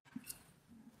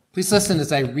Please listen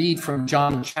as I read from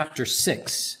John chapter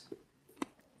 6.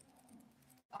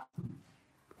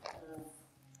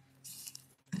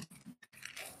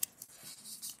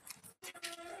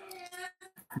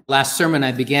 Last sermon,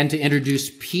 I began to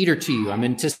introduce Peter to you. I'm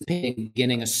anticipating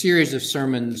beginning a series of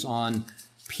sermons on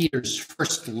Peter's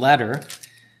first letter.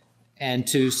 And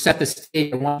to set the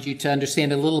stage, I want you to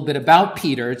understand a little bit about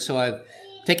Peter. So I'm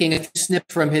taking a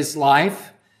snip from his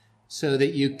life so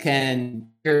that you can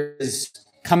hear his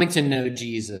coming to know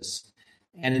Jesus.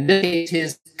 And in this case,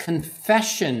 his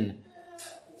confession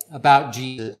about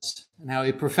Jesus and how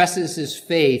he professes his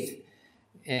faith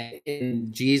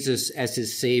in Jesus as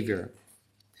his Savior.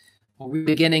 We're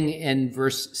beginning in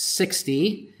verse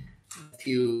 60. If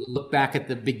you look back at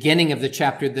the beginning of the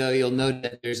chapter, though, you'll note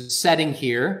that there's a setting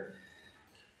here.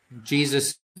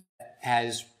 Jesus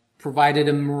has provided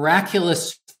a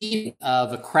miraculous feeding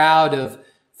of a crowd of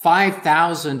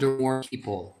 5,000 or more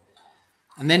people.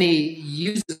 And then he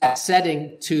uses that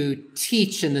setting to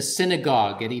teach in the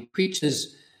synagogue, and he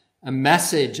preaches a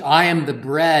message, I am the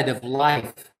bread of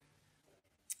life.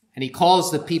 And he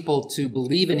calls the people to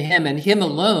believe in him and him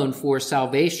alone for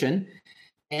salvation.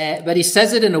 But he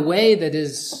says it in a way that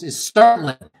is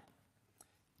startling.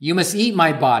 You must eat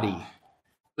my body.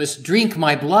 You must drink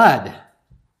my blood.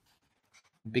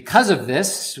 Because of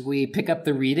this, we pick up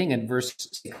the reading in verse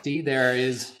 60.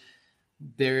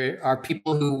 There are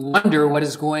people who wonder what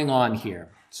is going on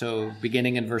here. So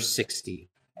beginning in verse 60.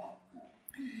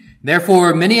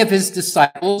 Therefore, many of his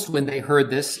disciples, when they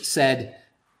heard this, said,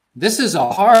 this is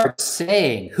a hard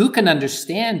saying. Who can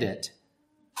understand it?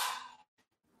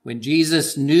 When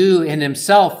Jesus knew in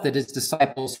himself that his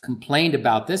disciples complained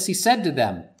about this, he said to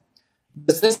them,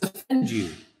 does this offend you?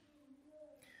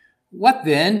 What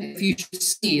then if you should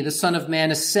see the Son of Man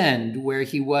ascend where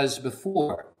he was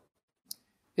before?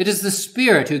 It is the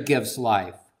Spirit who gives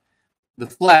life. The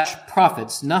flesh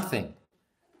profits nothing.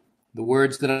 The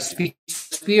words that I speak are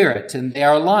spirit, and they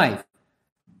are life.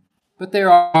 But there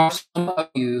are some of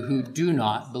you who do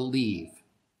not believe.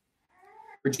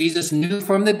 For Jesus knew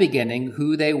from the beginning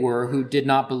who they were who did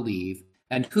not believe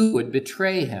and who would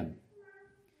betray him.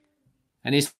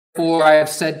 And he said, for I have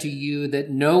said to you that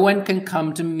no one can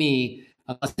come to me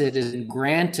unless it is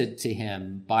granted to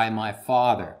him by my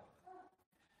Father.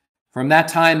 From that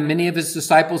time, many of his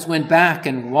disciples went back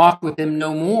and walked with him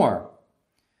no more.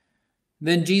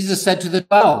 Then Jesus said to the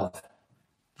 12,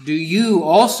 do you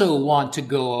also want to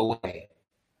go away?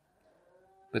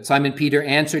 But Simon Peter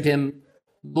answered him,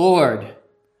 Lord,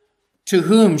 to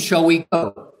whom shall we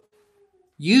go?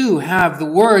 You have the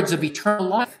words of eternal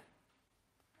life.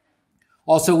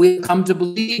 Also, we have come to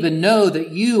believe and know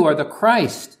that you are the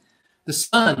Christ, the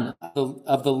Son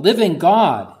of the living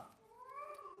God.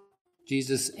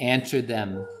 Jesus answered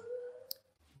them,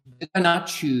 did I not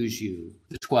choose you,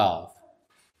 the 12?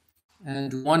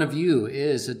 And one of you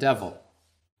is a devil.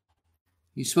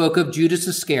 He spoke of Judas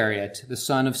Iscariot, the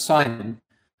son of Simon,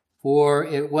 for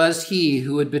it was he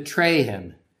who would betray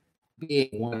him, being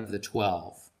one of the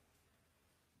 12.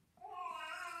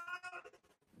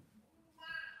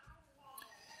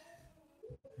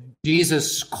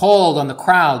 Jesus called on the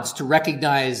crowds to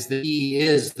recognize that he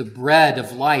is the bread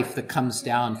of life that comes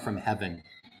down from heaven.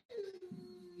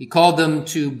 He called them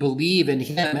to believe in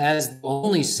him as the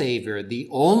only Savior, the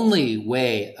only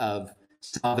way of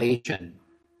salvation.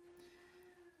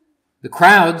 The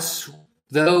crowds,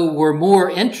 though, were more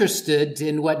interested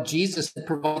in what Jesus had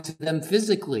provided to them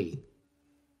physically.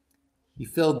 He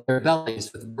filled their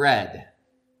bellies with bread.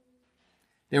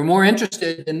 They were more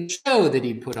interested in the show that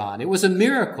he put on. It was a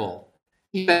miracle.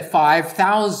 He fed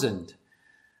 5,000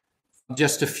 from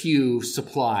just a few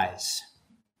supplies.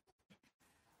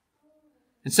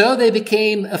 And so they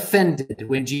became offended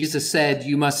when Jesus said,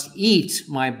 you must eat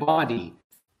my body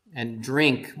and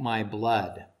drink my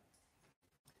blood.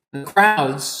 The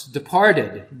crowds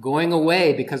departed, going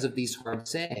away because of these hard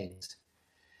sayings.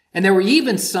 And there were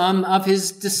even some of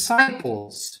his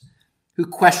disciples who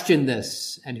questioned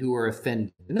this and who were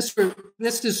offended. And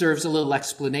this deserves a little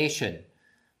explanation.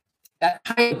 That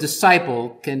type of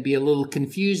disciple can be a little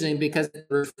confusing because it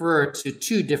refers to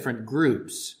two different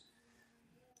groups.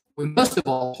 We most of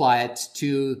all apply it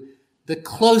to the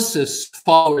closest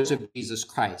followers of Jesus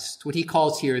Christ, what he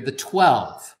calls here the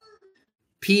 12.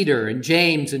 Peter and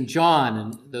James and John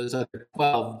and those other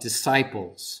 12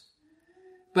 disciples.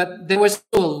 But there was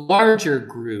still a larger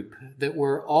group that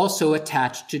were also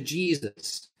attached to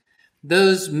Jesus.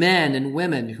 Those men and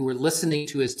women who were listening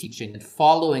to his teaching and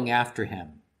following after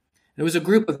him. There was a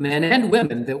group of men and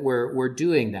women that were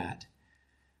doing that.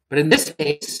 But in this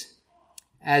case,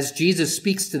 as Jesus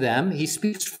speaks to them, he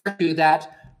speaks to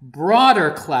that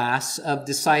broader class of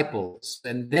disciples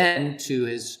and then to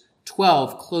his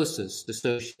 12 closest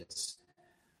associates.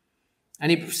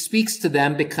 And he speaks to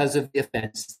them because of the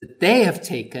offense that they have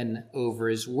taken over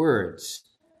his words.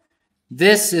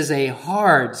 This is a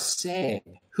hard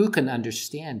saying. Who can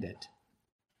understand it?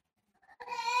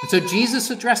 And so Jesus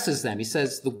addresses them. He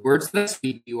says, the words that I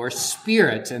speak to you are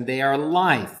spirit and they are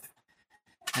life.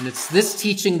 And it's this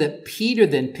teaching that Peter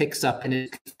then picks up in his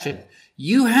confession.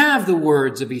 You have the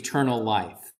words of eternal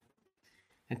life.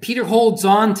 And Peter holds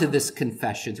on to this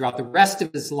confession throughout the rest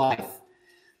of his life.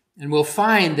 And we'll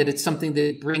find that it's something that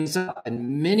he brings up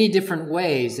in many different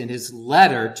ways in his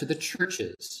letter to the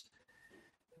churches.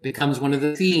 It becomes one of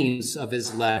the themes of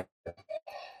his letter.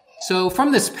 So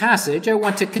from this passage, I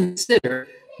want to consider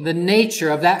the nature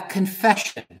of that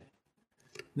confession,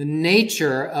 the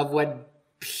nature of what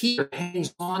Peter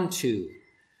hangs on to,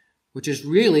 which is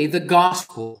really the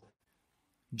gospel.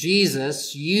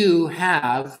 Jesus, you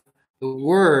have the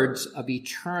words of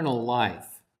eternal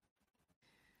life.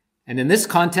 And in this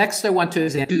context, I want to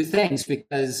examine two things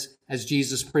because as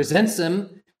Jesus presents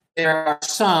them, there are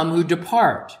some who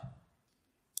depart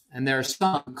and there are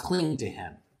some who cling to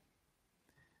him.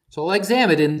 So I'll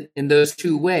examine it in those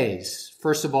two ways.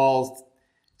 First of all,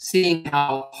 seeing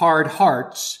how hard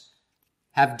hearts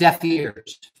have deaf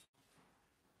ears.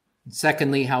 And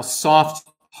secondly, how soft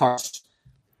hearts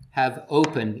have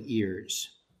open ears.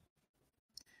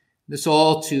 This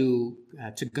all to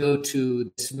go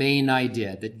to this main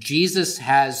idea that Jesus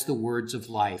has the words of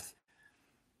life.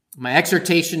 My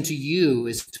exhortation to you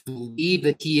is to believe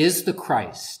that he is the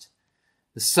Christ,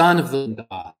 the Son of the living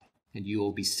God, and you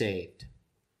will be saved.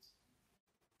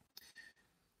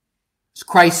 As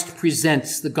Christ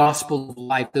presents the gospel of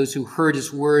life, those who heard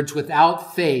his words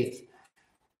without faith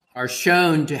are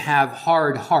shown to have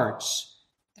hard hearts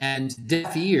and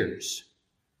deaf ears.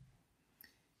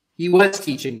 He was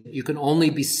teaching that you can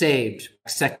only be saved by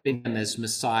accepting him as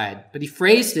Messiah, but he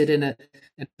phrased it in a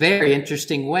very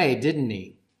interesting way, didn't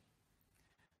he?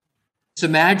 Just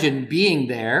imagine being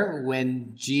there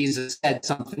when Jesus said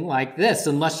something like this,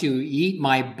 unless you eat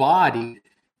my body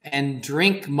and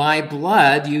drink my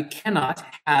blood, you cannot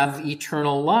have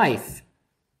eternal life.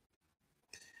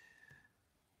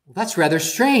 Well, that's rather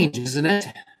strange, isn't it?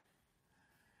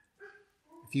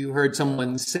 If you heard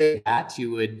someone say that,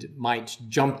 you might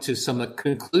jump to some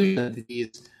conclusion that he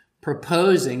is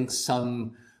proposing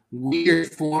some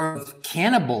weird form of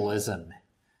cannibalism,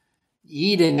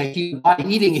 eating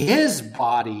his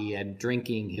body and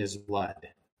drinking his blood.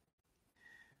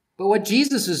 But what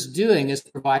Jesus is doing is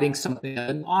providing something,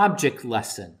 an object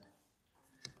lesson.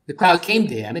 The crowd came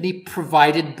to him and he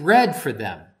provided bread for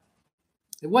them.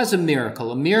 It was a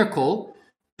miracle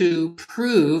to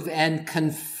prove and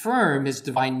confirm his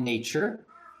divine nature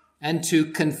and to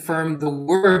confirm the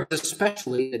word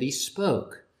especially that he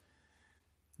spoke.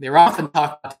 They're often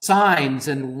talked about signs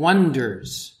and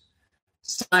wonders,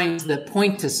 signs that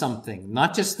point to something,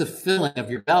 not just the filling of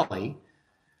your belly,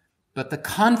 but the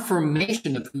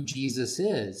confirmation of who Jesus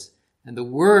is and the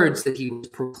words that he was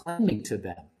proclaiming to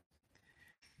them.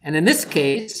 And in this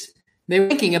case, they were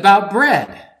thinking about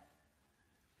bread.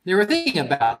 They were thinking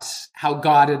about how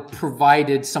God had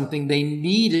provided something they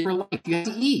needed for life. You have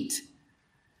to eat.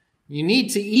 You need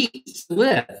to eat to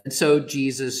live. And so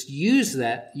Jesus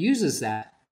uses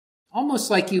that almost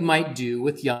like you might do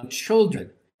with young children,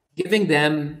 giving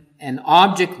them an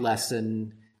object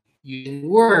lesson using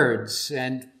words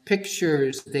and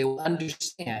pictures that they will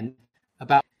understand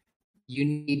about you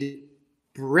need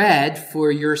bread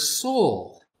for your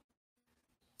soul.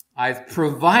 I've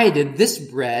provided this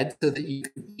bread so that you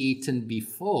can eat and be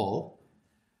full.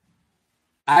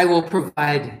 I will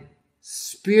provide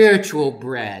spiritual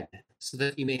bread so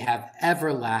that you may have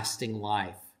everlasting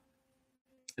life.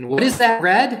 And what is that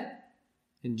bread?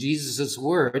 In Jesus'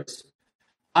 words,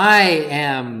 I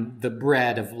am the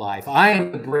bread of life. I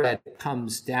am the bread that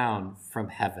comes down from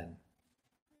heaven.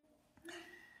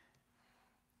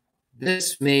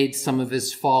 This made some of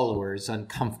his followers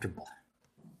uncomfortable.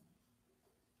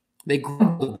 They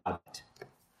grumbled about it.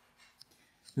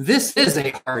 This is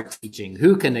a hard teaching.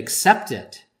 Who can accept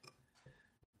it?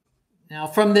 Now,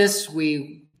 from this,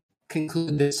 we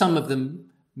conclude that some of them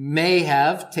may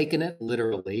have taken it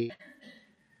literally,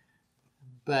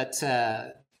 but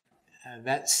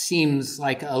that seems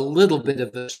like a little bit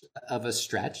of a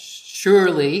stretch.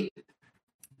 Surely,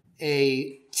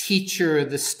 a teacher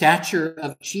of the stature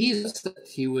of Jesus that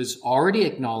he was already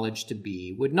acknowledged to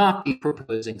be would not be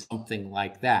proposing something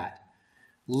like that,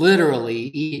 literally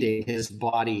eating his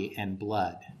body and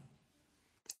blood.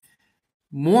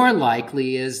 More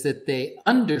likely is that they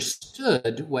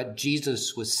understood what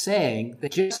Jesus was saying, they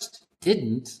just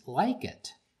didn't like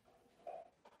it.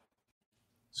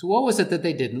 So what was it that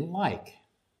they didn't like?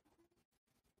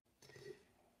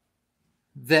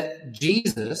 That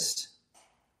Jesus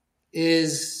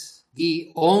is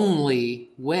the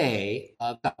only way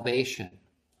of salvation.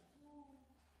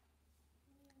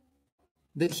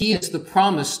 That he is the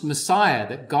promised Messiah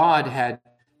that God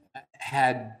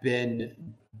had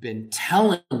been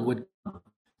telling would come,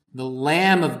 the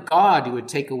Lamb of God who would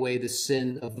take away the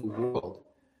sin of the world.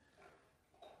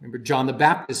 Remember, John the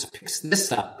Baptist picks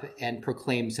this up and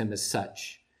proclaims him as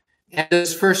such. And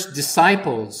those first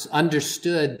disciples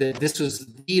understood that this was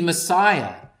the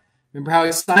Messiah. Remember how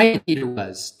excited Peter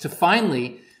was to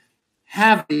finally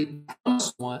have the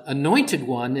anointed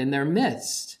one in their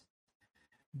midst.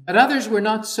 But others were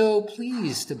not so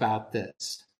pleased about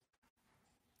this.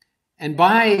 And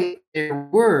by their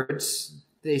words,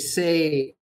 they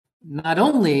say not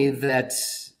only that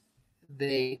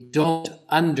they don't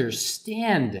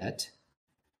understand it,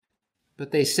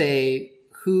 but they say,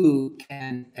 who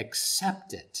can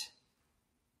accept it?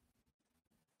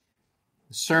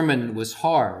 The sermon was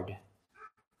hard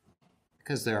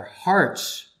because their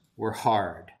hearts were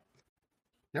hard.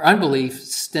 Their unbelief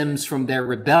stems from their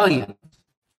rebellion,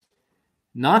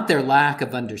 not their lack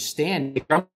of understanding,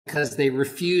 because they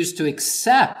refuse to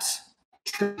accept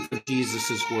the truth of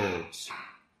Jesus' words.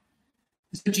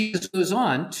 So Jesus goes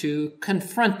on to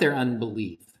confront their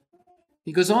unbelief.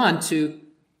 He goes on to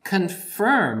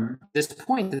confirm this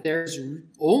point that there's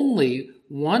only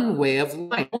one way of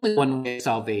life, only one way of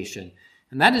salvation,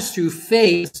 and that is through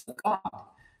faith in God.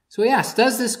 So he asks,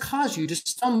 does this cause you to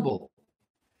stumble?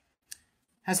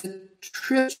 Has it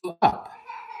tripped you up?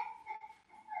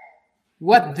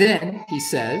 What then, he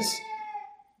says,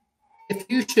 if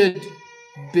you should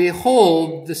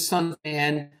behold the Son of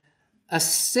Man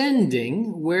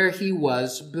ascending where he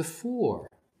was before?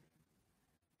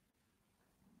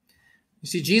 You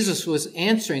see, Jesus was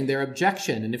answering their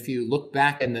objection. And if you look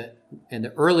back in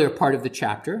the earlier part of the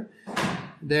chapter,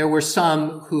 there were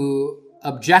some who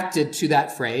objected to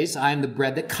that phrase, I am the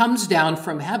bread that comes down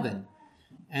from heaven.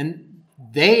 And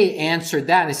they answered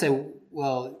that. They said,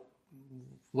 well,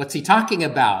 what's he talking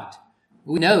about?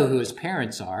 We know who his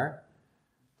parents are.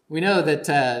 We know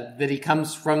that he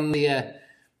comes from the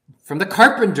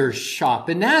carpenter's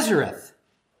shop in Nazareth.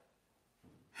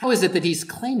 How is it that he's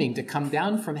claiming to come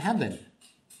down from heaven?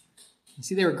 You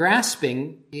see, they were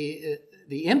grasping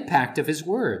the impact of his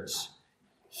words.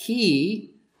 He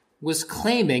was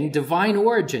claiming divine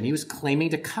origin. He was claiming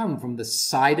to come from the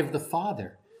side of the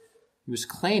Father. He was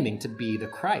claiming to be the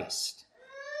Christ.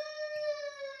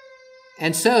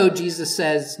 And so Jesus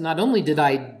says, not only did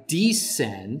I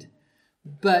descend,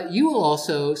 but you will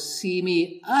also see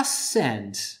me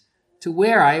ascend to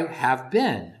where I have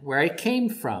been, where I came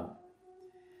from.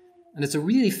 And it's a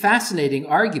really fascinating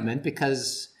argument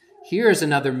because here's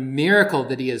another miracle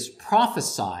that he is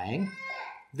prophesying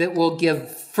that will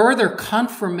give further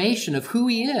confirmation of who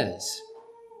he is.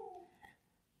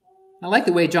 I like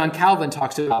the way John Calvin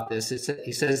talks about this.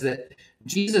 He says that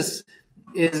Jesus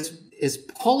is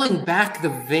pulling back the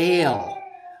veil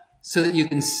so that you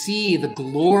can see the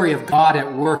glory of God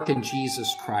at work in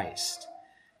Jesus Christ.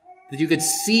 That you could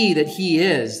see that he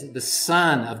is the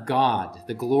Son of God,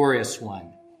 the glorious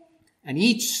one. And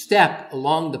each step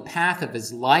along the path of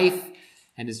his life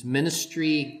and his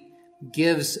ministry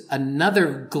gives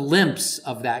another glimpse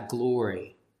of that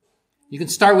glory. You can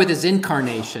start with his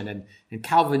incarnation, and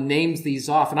Calvin names these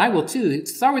off, and I will too.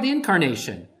 Start with the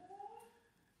incarnation.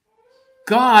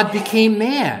 God became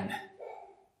man.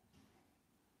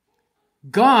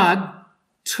 God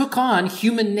took on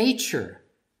human nature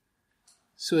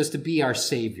so as to be our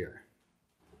Savior.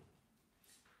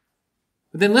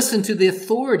 But then listen to the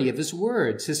authority of his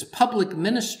words, his public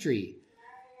ministry.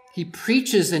 He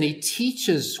preaches and he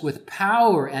teaches with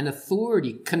power and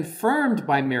authority, confirmed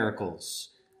by miracles.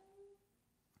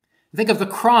 Think of the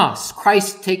cross.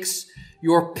 Christ takes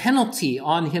your penalty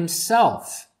on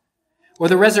himself. Or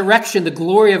the resurrection, the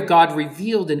glory of God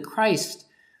revealed in Christ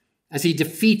as he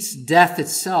defeats death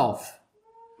itself.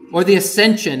 Or the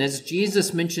ascension, as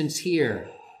Jesus mentions here.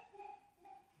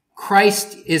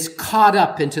 Christ is caught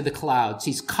up into the clouds.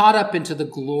 He's caught up into the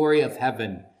glory of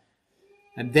heaven.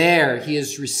 And there he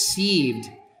is received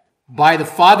by the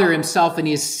Father himself, and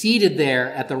he is seated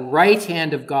there at the right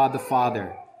hand of God the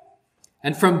Father.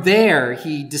 And from there,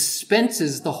 he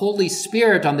dispenses the Holy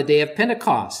Spirit on the day of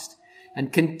Pentecost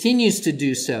and continues to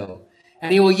do so.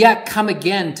 And he will yet come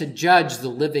again to judge the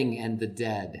living and the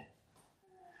dead.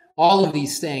 All of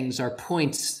these things are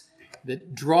points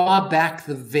that draw back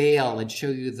the veil and show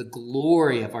you the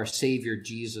glory of our Savior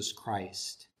Jesus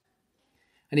Christ.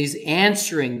 And he's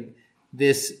answering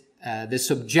this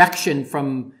objection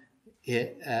from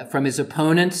his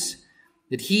opponents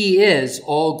that he is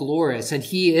all glorious and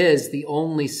he is the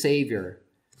only Savior.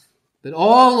 But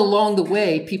all along the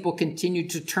way, people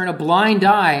continued to turn a blind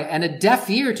eye and a deaf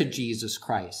ear to Jesus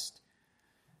Christ,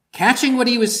 catching what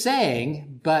he was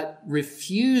saying, but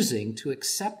refusing to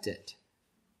accept it.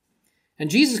 And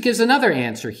Jesus gives another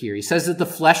answer here. He says that the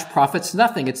flesh profits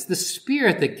nothing. It's the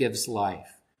Spirit that gives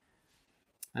life.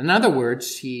 In other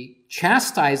words, he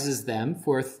chastises them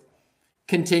for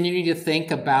continuing to think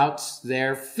about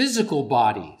their physical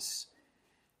bodies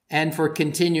and for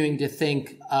continuing to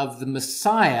think of the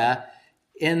Messiah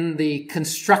in the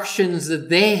constructions that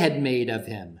they had made of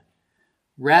him,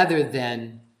 rather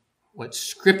than what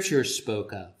Scripture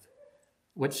spoke of,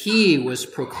 what he was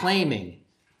proclaiming,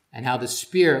 and how the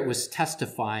Spirit was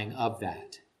testifying of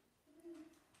that.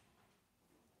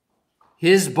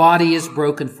 His body is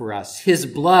broken for us. His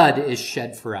blood is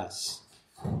shed for us.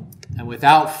 And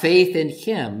without faith in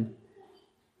him,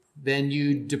 then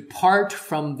you depart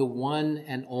from the one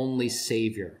and only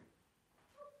Savior.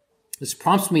 This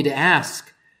prompts me to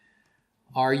ask,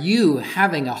 are you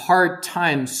having a hard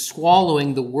time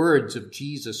swallowing the words of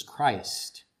Jesus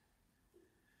Christ?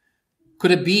 Could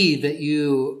it be that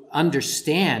you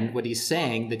understand what he's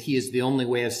saying, that he is the only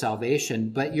way of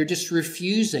salvation, but you're just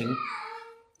refusing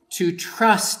to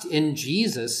trust in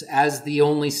Jesus as the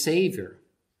only Savior?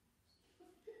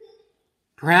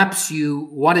 Perhaps you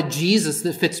want a Jesus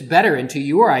that fits better into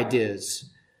your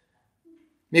ideas.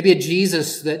 Maybe a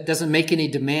Jesus that doesn't make any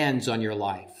demands on your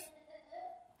life.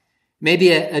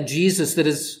 Maybe a Jesus that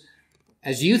is,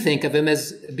 as you think of him,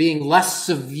 as being less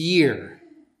severe.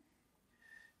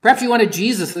 Perhaps you want a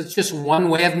Jesus that's just one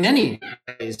way of many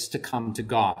ways to come to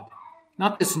God,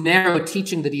 not this narrow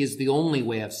teaching that he is the only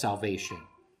way of salvation.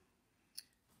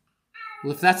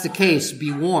 Well, if that's the case,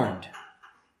 be warned.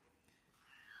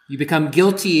 You become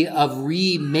guilty of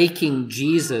remaking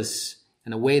Jesus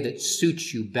in a way that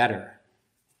suits you better,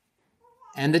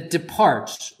 and that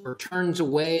departs or turns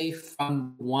away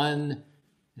from one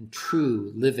and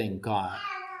true living God.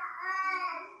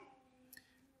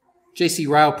 J.C.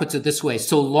 Ryle puts it this way: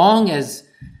 so long as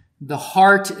the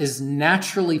heart is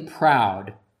naturally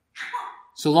proud,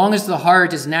 so long as the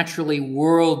heart is naturally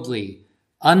worldly,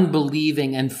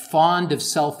 unbelieving, and fond of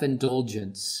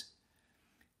self-indulgence,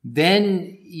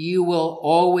 then you will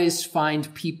always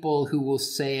find people who will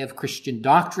say of Christian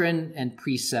doctrine and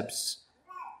precepts,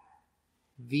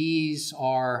 these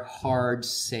are hard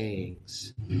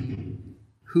sayings.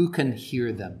 Who can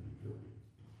hear them?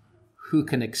 Who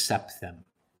can accept them?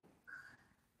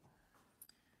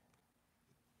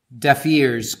 Deaf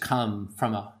ears come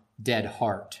from a dead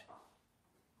heart.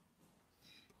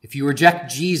 If you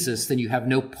reject Jesus, then you have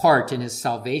no part in his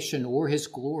salvation or his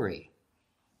glory.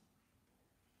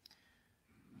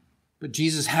 But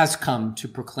Jesus has come to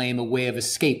proclaim a way of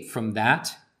escape from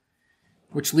that,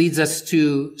 which leads us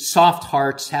to soft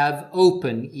hearts have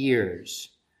open ears.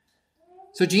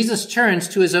 So Jesus turns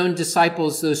to his own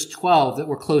disciples, those 12 that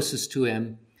were closest to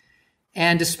him,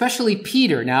 and especially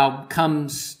Peter now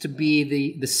comes to be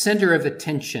the center of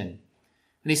attention.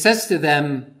 And he says to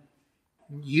them,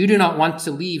 you do not want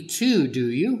to leave too,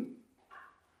 do you?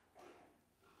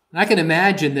 And I can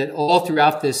imagine that all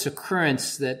throughout this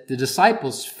occurrence that the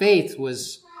disciples' faith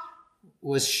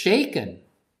was shaken.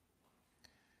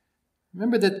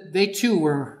 Remember that they too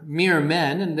were mere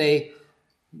men, and they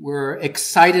were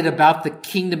excited about the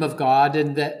kingdom of God,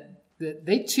 and that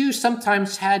they too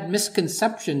sometimes had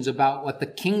misconceptions about what the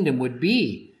kingdom would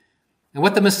be and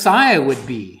what the Messiah would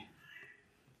be.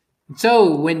 And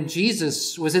so when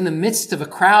Jesus was in the midst of a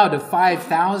crowd of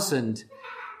 5,000,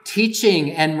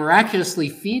 teaching and miraculously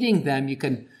feeding them, you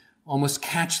can almost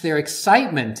catch their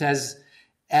excitement as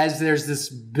there's this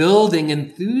building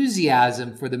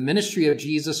enthusiasm for the ministry of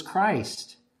Jesus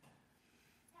Christ.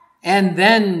 And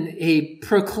then he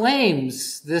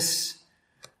proclaims this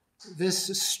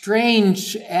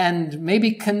strange and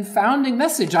maybe confounding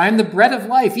message. I am the bread of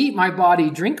life. Eat my body,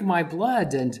 drink my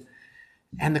blood.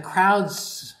 And the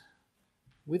crowds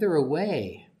wither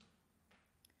away.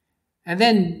 And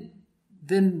then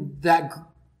that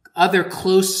other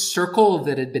close circle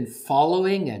that had been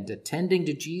following and attending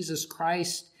to Jesus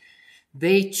Christ,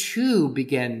 they too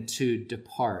began to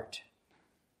depart.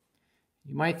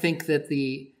 You might think that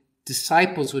the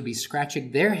disciples would be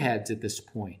scratching their heads at this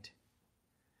point.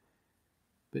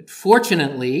 But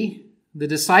fortunately, the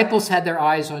disciples had their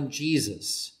eyes on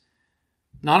Jesus,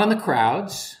 not on the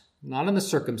crowds, not on the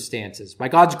circumstances. By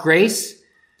God's grace,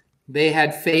 They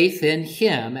had faith in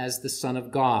him as the Son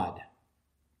of God.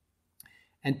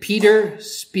 And Peter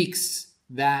speaks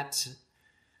of that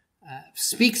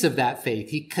faith.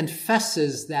 He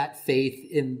confesses that faith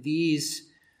in these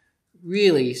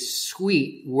really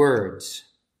sweet words.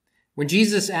 When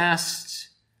Jesus asked,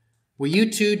 "Will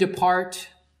you too depart?"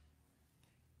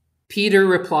 Peter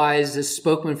replies as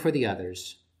spokesman for the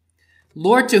others,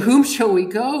 "Lord, to whom shall we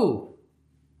go?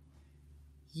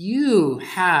 You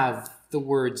have the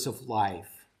words of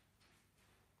life."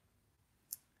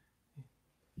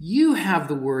 You have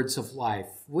the words of life.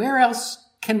 Where else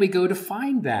can we go to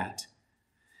find that?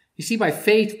 You see, by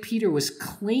faith, Peter was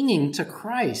clinging to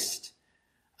Christ,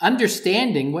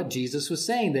 understanding what Jesus was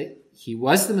saying, that he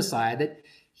was the Messiah, that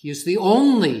he is the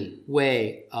only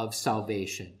way of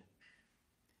salvation.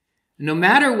 No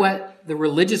matter what the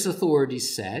religious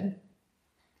authorities said,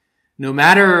 no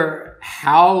matter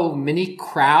how many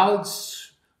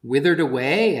crowds withered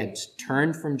away and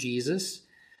turned from Jesus,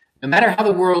 no matter how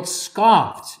the world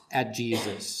scoffed at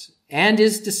Jesus and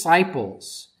his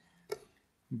disciples,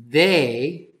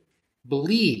 they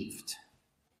believed.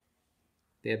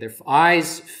 They had their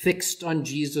eyes fixed on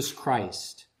Jesus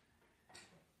Christ.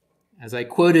 As I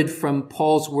quoted from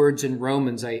Paul's words in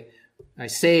Romans, I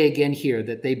say again here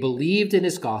that they believed in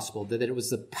his gospel, that it was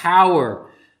the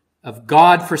power of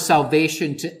God for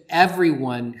salvation to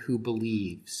everyone who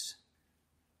believes.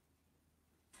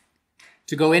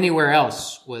 To go anywhere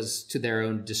else was to their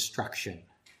own destruction.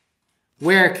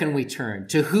 Where can we turn?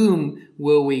 To whom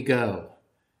will we go?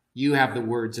 You have the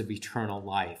words of eternal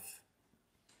life.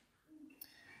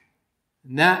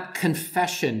 And that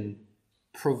confession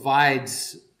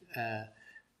provides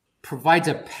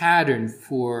a pattern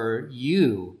for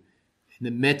you in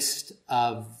the midst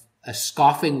of a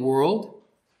scoffing world,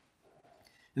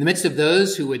 in the midst of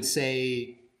those who would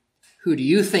say, "Who do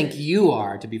you think you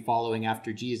are to be following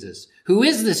after Jesus? Who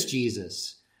is this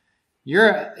Jesus?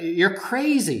 You're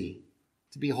crazy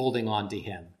to be holding on to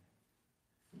him."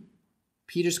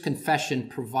 Peter's confession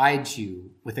provides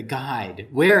you with a guide.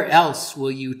 Where else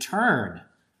will you turn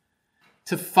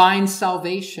to find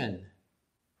salvation?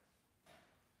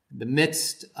 In the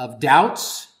midst of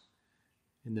doubts,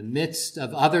 in the midst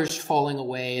of others falling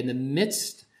away, in the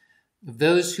midst of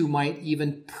those who might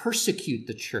even persecute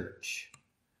the church.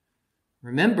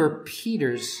 Remember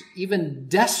Peter's even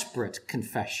desperate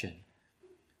confession.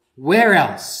 Where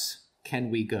else can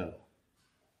we go?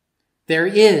 There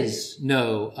is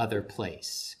no other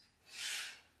place.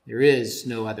 There is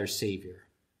no other Savior.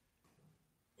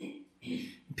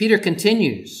 Peter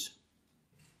continues,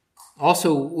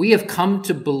 "Also, we have come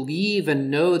to believe and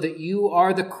know that you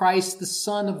are the Christ, the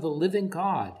Son of the living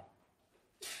God."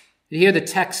 And here the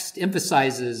text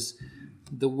emphasizes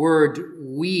the word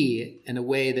 "we" in a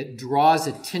way that draws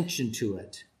attention to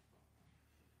it.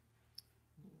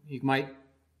 You might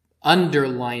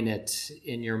underline it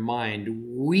in your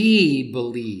mind. We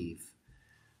believe.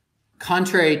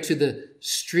 Contrary to the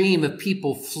stream of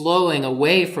people flowing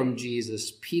away from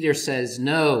Jesus, Peter says,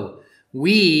 no,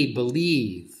 we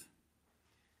believe.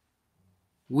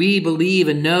 We believe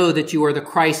and know that you are the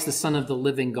Christ, the Son of the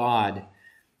living God.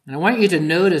 And I want you to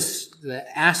notice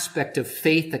the aspect of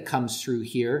faith that comes through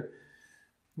here.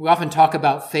 We often talk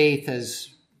about faith as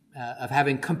of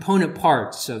having component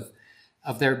parts, of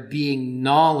there being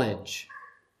knowledge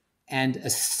and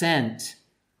assent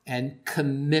and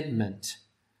commitment.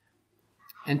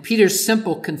 And Peter's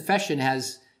simple confession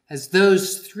has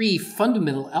those three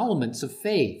fundamental elements of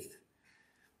faith.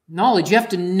 Knowledge, you have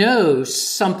to know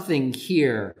something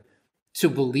here to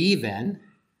believe in.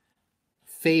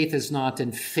 Faith is not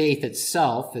in faith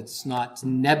itself. It's not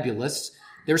nebulous.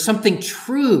 There's something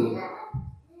true,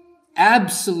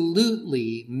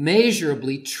 absolutely,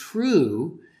 measurably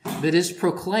true, that is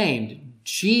proclaimed.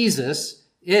 Jesus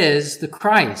is the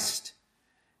Christ,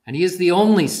 and he is the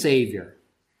only Savior.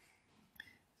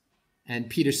 And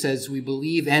Peter says, we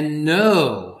believe and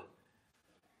know.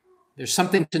 There's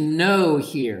something to know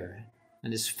here,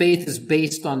 and his faith is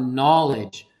based on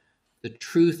knowledge, the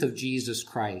truth of Jesus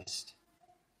Christ.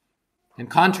 In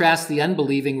contrast, the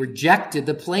unbelieving rejected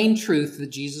the plain truth that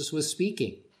Jesus was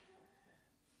speaking.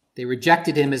 They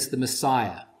rejected him as the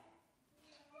Messiah.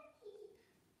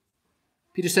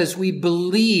 Peter says, we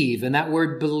believe, and that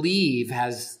word believe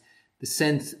has the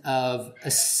sense of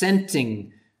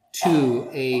assenting to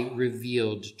a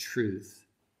revealed truth.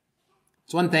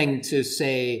 It's one thing to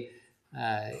say,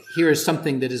 here is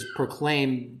something that is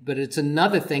proclaimed, but it's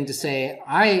another thing to say,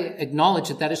 I acknowledge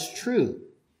that that is true.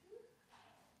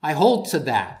 I hold to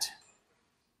that.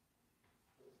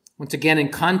 Once again, in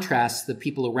contrast, the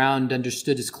people around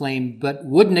understood his claim, but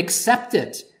wouldn't accept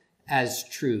it as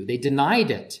true. They denied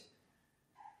it.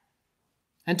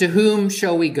 And to whom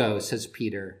shall we go, says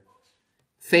Peter.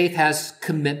 Faith has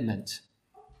commitment.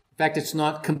 In fact, it's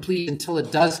not complete until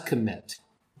it does commit.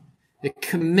 It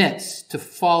commits to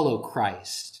follow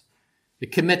Christ.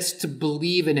 It commits to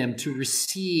believe in him, to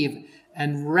receive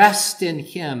and rest in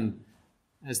him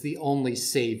as the only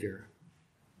Savior.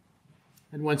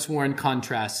 And once more in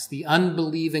contrast, the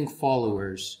unbelieving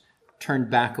followers turned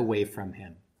back away from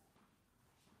him.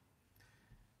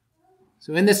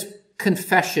 So in this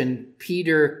confession,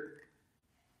 Peter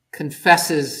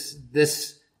confesses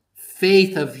this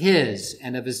faith of his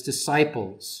and of his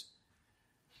disciples.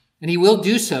 And he will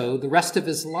do so the rest of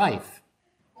his life,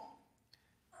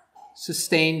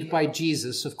 sustained by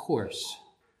Jesus, of course.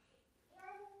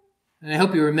 And I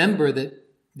hope you remember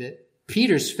that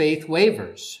Peter's faith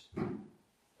wavers.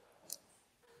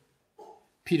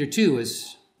 Peter, too,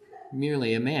 is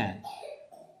merely a man.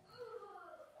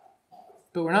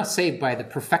 But we're not saved by the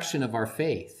perfection of our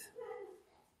faith.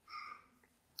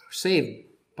 We're saved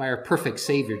by our perfect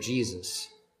Savior, Jesus.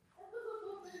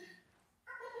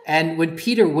 And when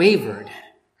Peter wavered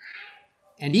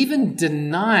and even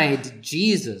denied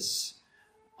Jesus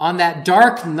on that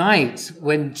dark night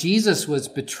when Jesus was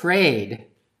betrayed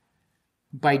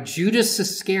by Judas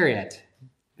Iscariot,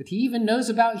 that he even knows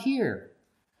about here,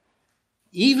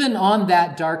 even on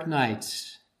that dark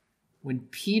night when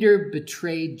Peter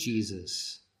betrayed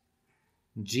Jesus,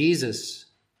 Jesus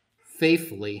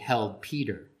faithfully held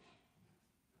Peter.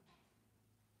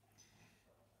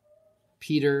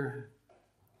 Peter,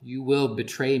 you will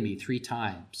betray me 3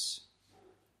 times,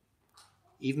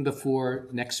 even before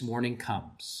next morning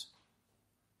comes.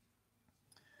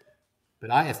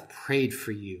 But I have prayed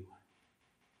for you.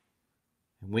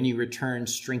 And when you return,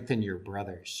 strengthen your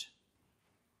brothers.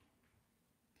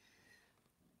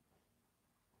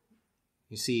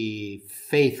 You see,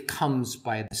 faith comes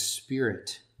by the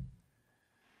Spirit,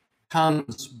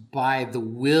 comes by the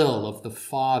will of the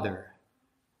Father,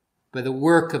 by the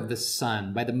work of the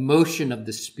Son, by the motion of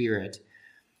the Spirit.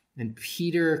 And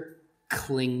Peter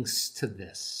clings to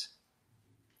this,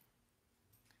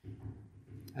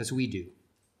 as we do.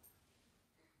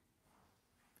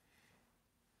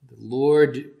 The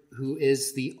Lord, who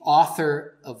is the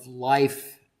author of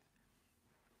life,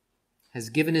 has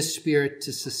given his Spirit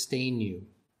to sustain you,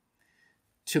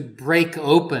 to break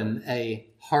open a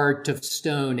heart of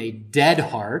stone, a dead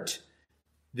heart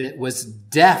that was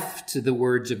deaf to the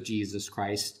words of Jesus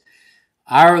Christ.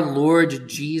 Our Lord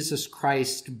Jesus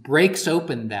Christ breaks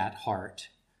open that heart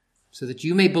so that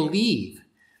you may believe.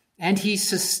 And he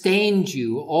sustained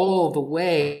you all the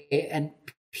way. And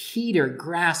Peter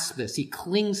grasps this. He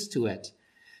clings to it.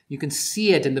 You can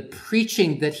see it in the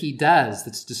preaching that he does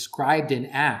that's described in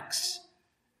Acts.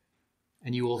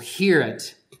 And you will hear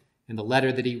it in the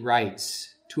letter that he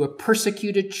writes to a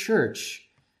persecuted church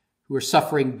who were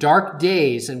suffering dark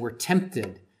days and were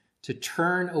tempted to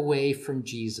turn away from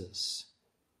Jesus.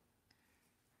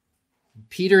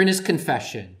 Peter, in his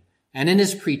confession and in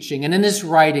his preaching and in his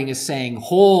writing, is saying,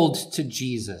 hold to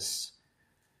Jesus.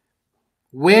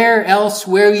 Where else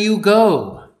will you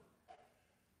go?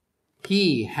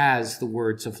 He has the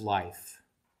words of life.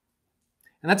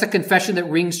 And that's a confession that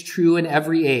rings true in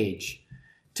every age.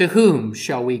 To whom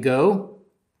shall we go?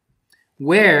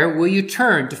 Where will you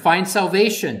turn to find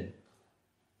salvation?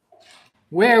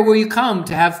 Where will you come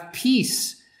to have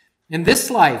peace in this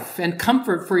life and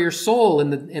comfort for your soul in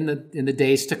the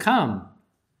days to come?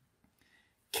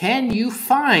 Can you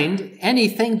find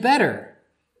anything better?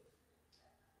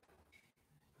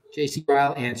 J.C.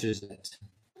 Ryle answers it.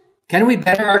 Can we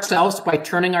better ourselves by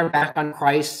turning our back on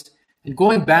Christ and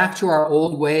going back to our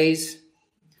old ways?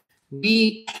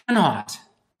 We cannot.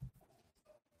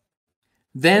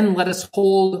 Then let us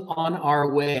hold on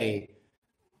our way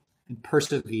and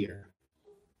persevere.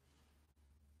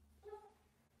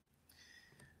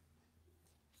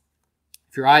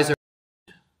 If your eyes are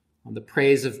on the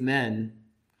praise of men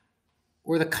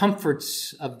or the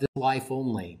comforts of this life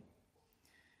only,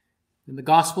 then the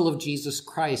gospel of Jesus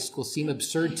Christ will seem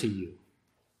absurd to you.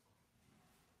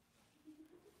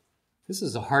 This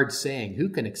is a hard saying. Who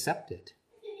can accept it?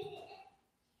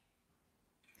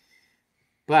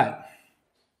 But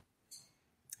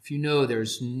if you know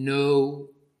there's no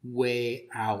way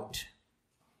out,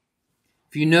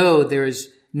 if you know there is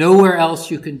nowhere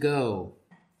else you can go,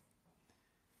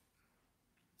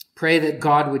 pray that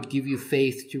God would give you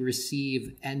faith to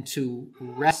receive and to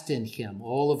rest in him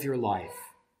all of your life,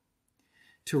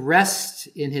 to rest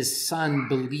in his Son,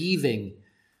 believing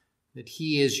that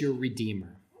he is your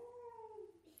Redeemer.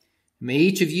 May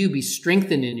each of you be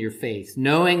strengthened in your faith,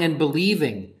 knowing and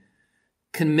believing,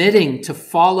 committing to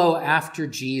follow after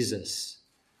Jesus,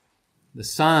 the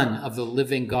Son of the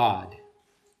living God,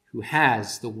 who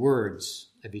has the words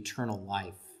of eternal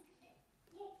life.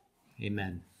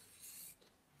 Amen.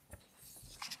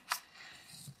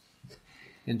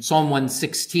 In Psalm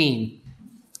 116,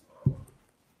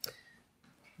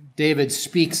 David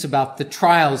speaks about the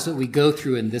trials that we go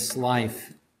through in this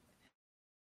life,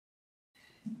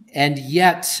 and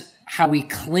yet how we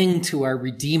cling to our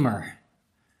Redeemer.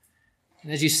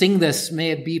 And as you sing this,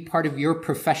 may it be part of your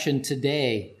profession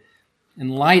today, in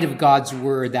light of God's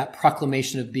word, that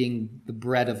proclamation of being the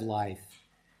bread of life.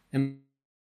 In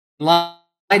light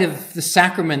of the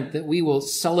sacrament that we will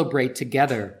celebrate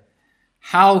together,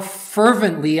 how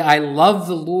fervently I love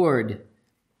the Lord.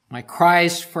 My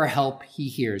cries for help he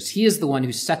hears. He is the one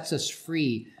who sets us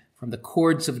free from the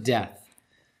cords of death.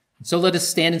 And so let us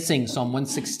stand and sing Psalm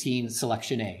 116,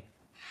 selection A.